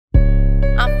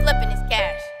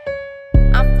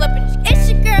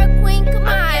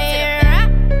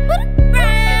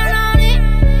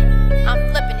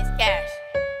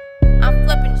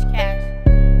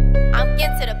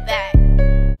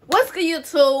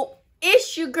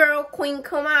It's your girl, Queen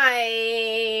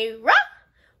Khamyra.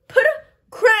 Put a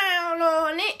crown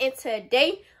on it. And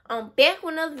today, I'm back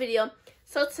with another video.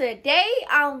 So today,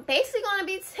 I'm basically going to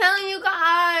be telling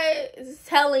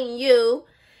you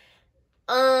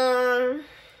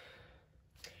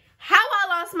how I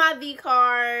lost my V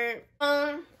card.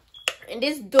 And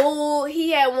this dude, he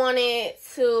had wanted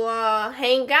to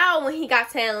hang out when he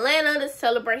got to Atlanta to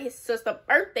celebrate his sister's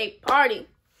birthday party.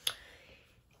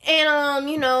 And,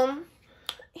 you know,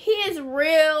 he is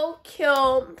real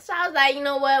cute. So I was like, you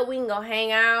know what? We can go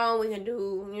hang out. We can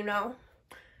do, you know,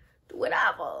 do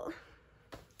whatever.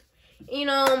 You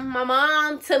know, my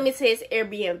mom took me to his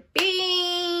Airbnb,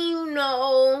 you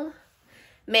know.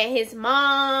 Met his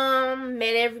mom,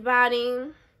 met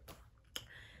everybody.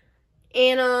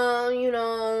 And, you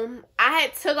know, I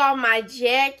had took off my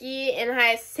jacket and I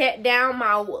had set down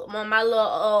my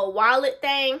little wallet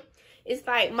thing. It's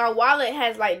like my wallet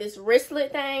has like this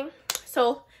wristlet thing.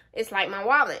 So it's like my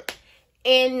wallet.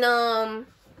 And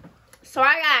so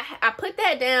I put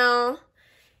that down.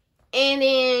 And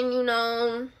then, you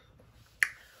know,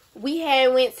 we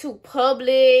had went to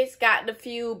Publix, got the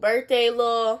few birthday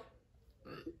the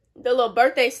little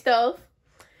birthday stuff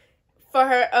for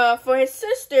her for his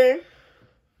sister.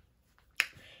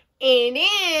 And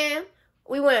then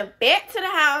we went back to the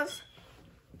house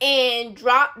and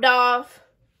dropped off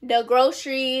the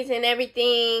groceries and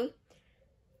everything.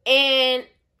 And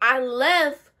I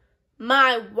left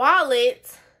my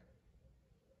wallet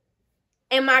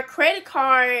and my credit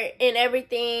card and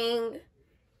everything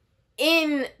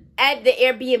at the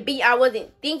Airbnb. I wasn't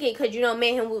thinking because, you know, me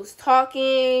and him, we was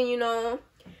talking, you know.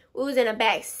 We was in the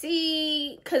back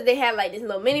seat because they had like this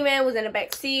little minivan was in the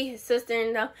back seat, his sister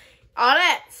and all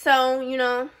that. So, you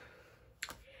know.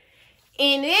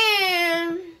 And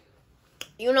then,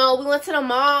 you know, we went to the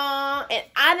mall and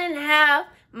I didn't have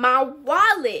my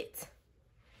wallet.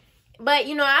 But,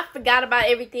 you know, I forgot about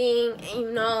everything. And,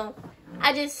 you know,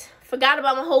 I just forgot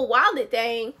about my whole wallet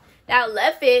thing that I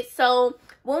left it. So,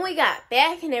 when we got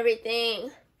back and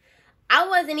everything, I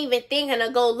wasn't even thinking to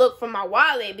go look for my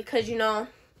wallet because, you know,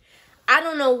 I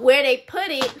don't know where they put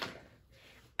it.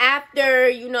 After,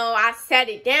 you know, I sat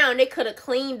it down, they could have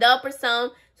cleaned up or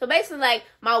something. So basically, like,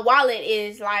 my wallet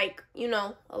is, like, you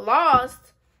know, lost.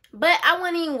 But I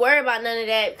wouldn't even worry about none of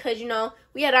that because, you know,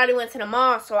 we had already went to the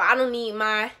mall. So I don't need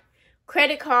my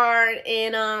credit card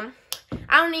and I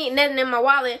don't need nothing in my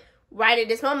wallet right at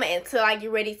this moment until I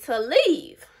get ready to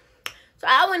leave. So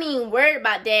I wasn't even worried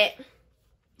about that.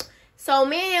 So,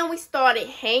 man, we started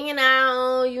hanging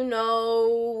out, you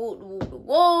know,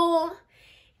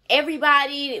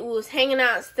 everybody was hanging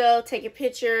out and stuff, taking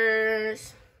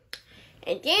pictures.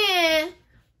 And then,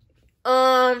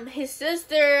 his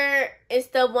sister and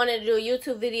stuff wanted to do a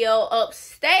YouTube video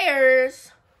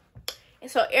upstairs.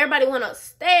 And so everybody went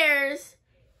upstairs.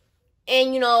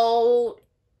 And, you know,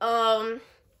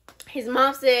 his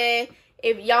mom said,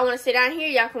 if y'all want to sit down here,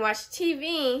 y'all can watch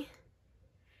TV.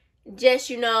 Just,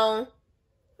 you know,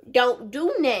 don't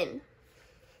do nothing.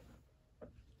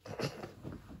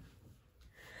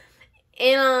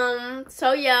 And,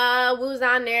 so, yeah, we was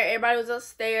down there. Everybody was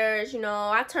upstairs, you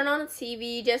know. I turned on the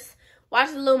TV, just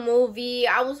watched a little movie.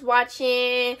 I was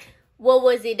watching, what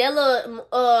was it? That little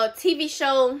TV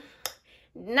show.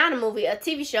 Not a movie, a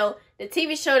TV show. The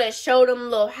TV show that showed them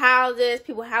little houses,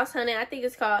 people house hunting. I think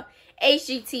it's called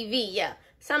HGTV, yeah.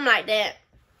 Something like that.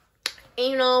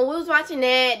 And, you know, we was watching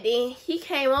that. Then he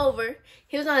came over.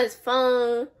 He was on his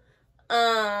phone,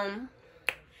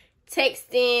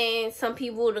 texting some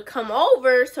people to come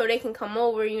over so they can come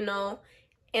over, you know,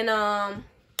 and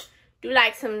do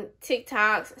like some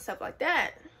TikToks and stuff like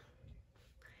that.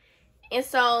 And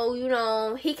so, you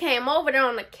know, he came over there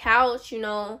on the couch, you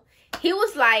know. He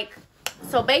was like,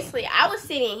 so basically I was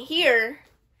sitting here,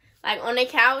 like on the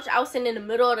couch. I was sitting in the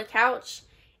middle of the couch.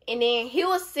 And then he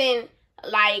was sitting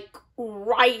like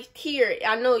right here.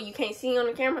 I know you can't see on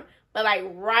the camera, but like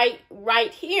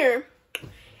right here.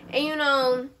 And, you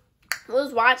know, I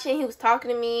was watching, he was talking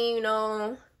to me, you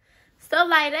know, stuff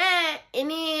like that.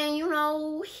 And then, you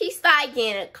know, he started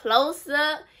getting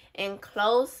closer and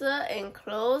closer and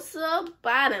closer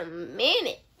by the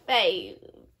minute, baby.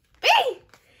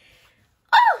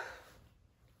 Oh!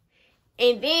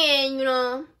 And then, you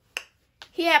know,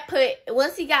 he had put,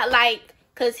 once he got like,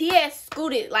 because he had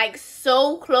scooted like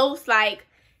so close, like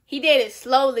he did it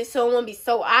slowly so it wouldn't be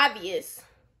so obvious.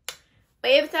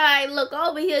 But every time I look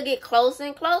over, he'll get closer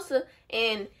and closer.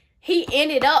 And he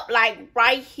ended up like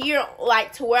right here,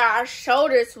 like to where our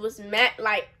shoulders was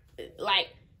like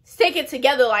sticking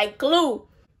together like glue.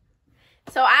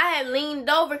 So I had leaned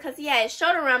over because he had his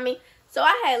shoulder around me. So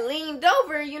I had leaned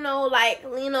over, you know, like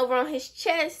lean over on his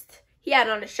chest. He had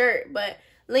on the shirt, but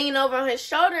lean over on his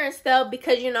shoulder and stuff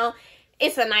because, you know,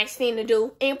 it's a nice thing to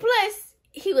do. And plus,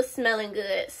 he was smelling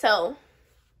good. So,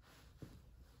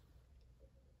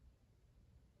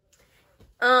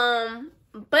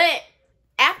 but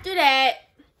after that,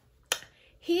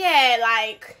 he had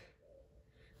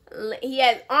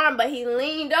arm, but he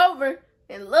leaned over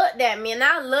and looked at me, and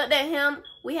I looked at him.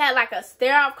 We had like a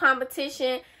stare-off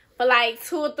competition for like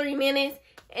 2 or 3 minutes,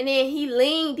 and then he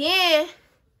leaned in,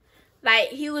 like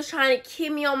he was trying to kiss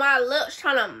me on my lips,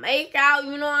 trying to make out,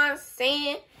 you know what I'm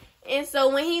saying? And so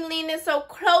when he leaned in so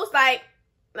close, like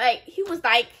he was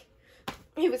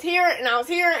here and I was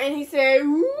here, and he said,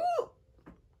 "Woo,"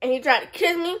 and he tried to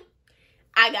kiss me.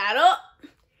 I got up,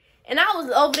 and I was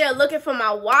over there looking for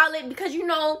my wallet because, you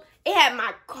know, it had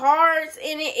my cards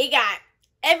in it. It got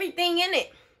everything in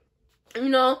it. You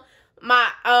know,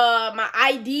 my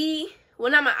ID.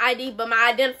 Well, not my ID, but my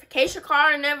identification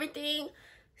card and everything.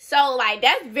 So, like,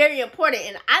 that's very important.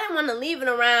 And I didn't want to leave it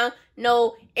around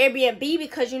no Airbnb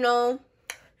because, you know,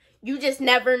 you just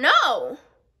never know.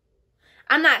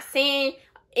 I'm not saying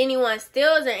anyone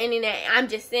steals or anything. I'm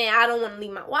just saying I don't want to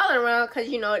leave my wallet around because,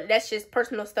 you know, that's just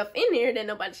personal stuff in there that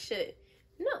nobody should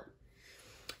know.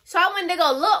 So I went to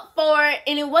go look for it,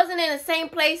 and it wasn't in the same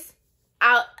place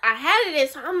I had it in.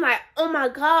 So I'm like, oh my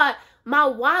God, my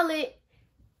wallet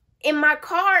and my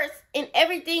cards and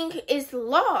everything is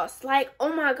lost. Like,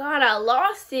 oh my God, I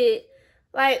lost it.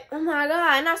 Like, oh my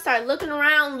God. And I started looking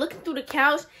around, looking through the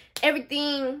couch,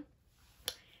 everything.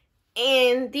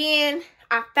 And then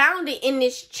I found it in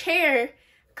this chair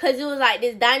because it was like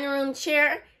this dining room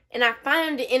chair. And I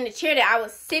found it in the chair that I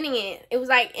was sitting in. It was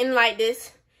like in like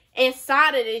this,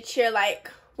 inside of the chair,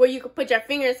 like where you could put your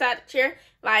finger inside the chair.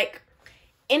 Like,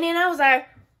 and then I was like,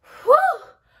 whew.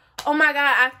 Oh my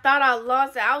God, I thought I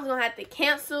lost it. I was going to have to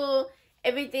cancel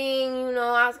everything, you know.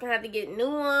 I was going to have to get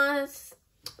new ones.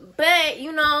 But,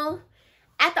 you know,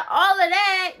 after all of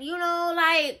that, you know,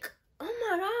 like, oh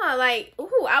my God, like,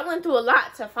 ooh, I went through a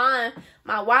lot to find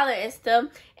my wallet and stuff.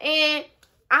 And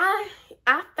I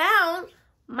found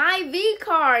my V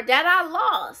card that I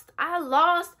lost. I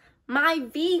lost my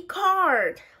V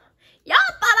card. Y'all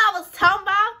thought I was talking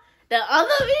about the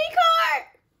other V card?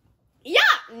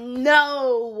 Yeah,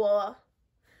 no.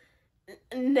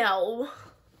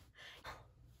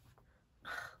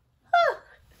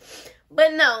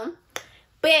 But no.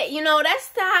 But, you know,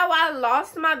 that's how I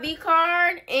lost my V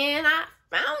card, and I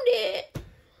found it.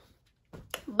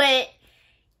 But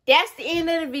that's the end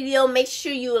of the video. Make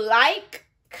sure you like,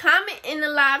 comment in the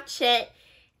live chat,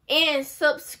 and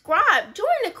subscribe. Join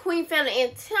the Queen family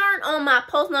and turn on my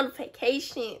post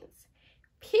notifications.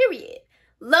 Period.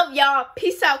 Love y'all.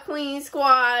 Peace out, Queen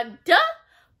Squad. Duh.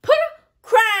 Put a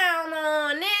crown on.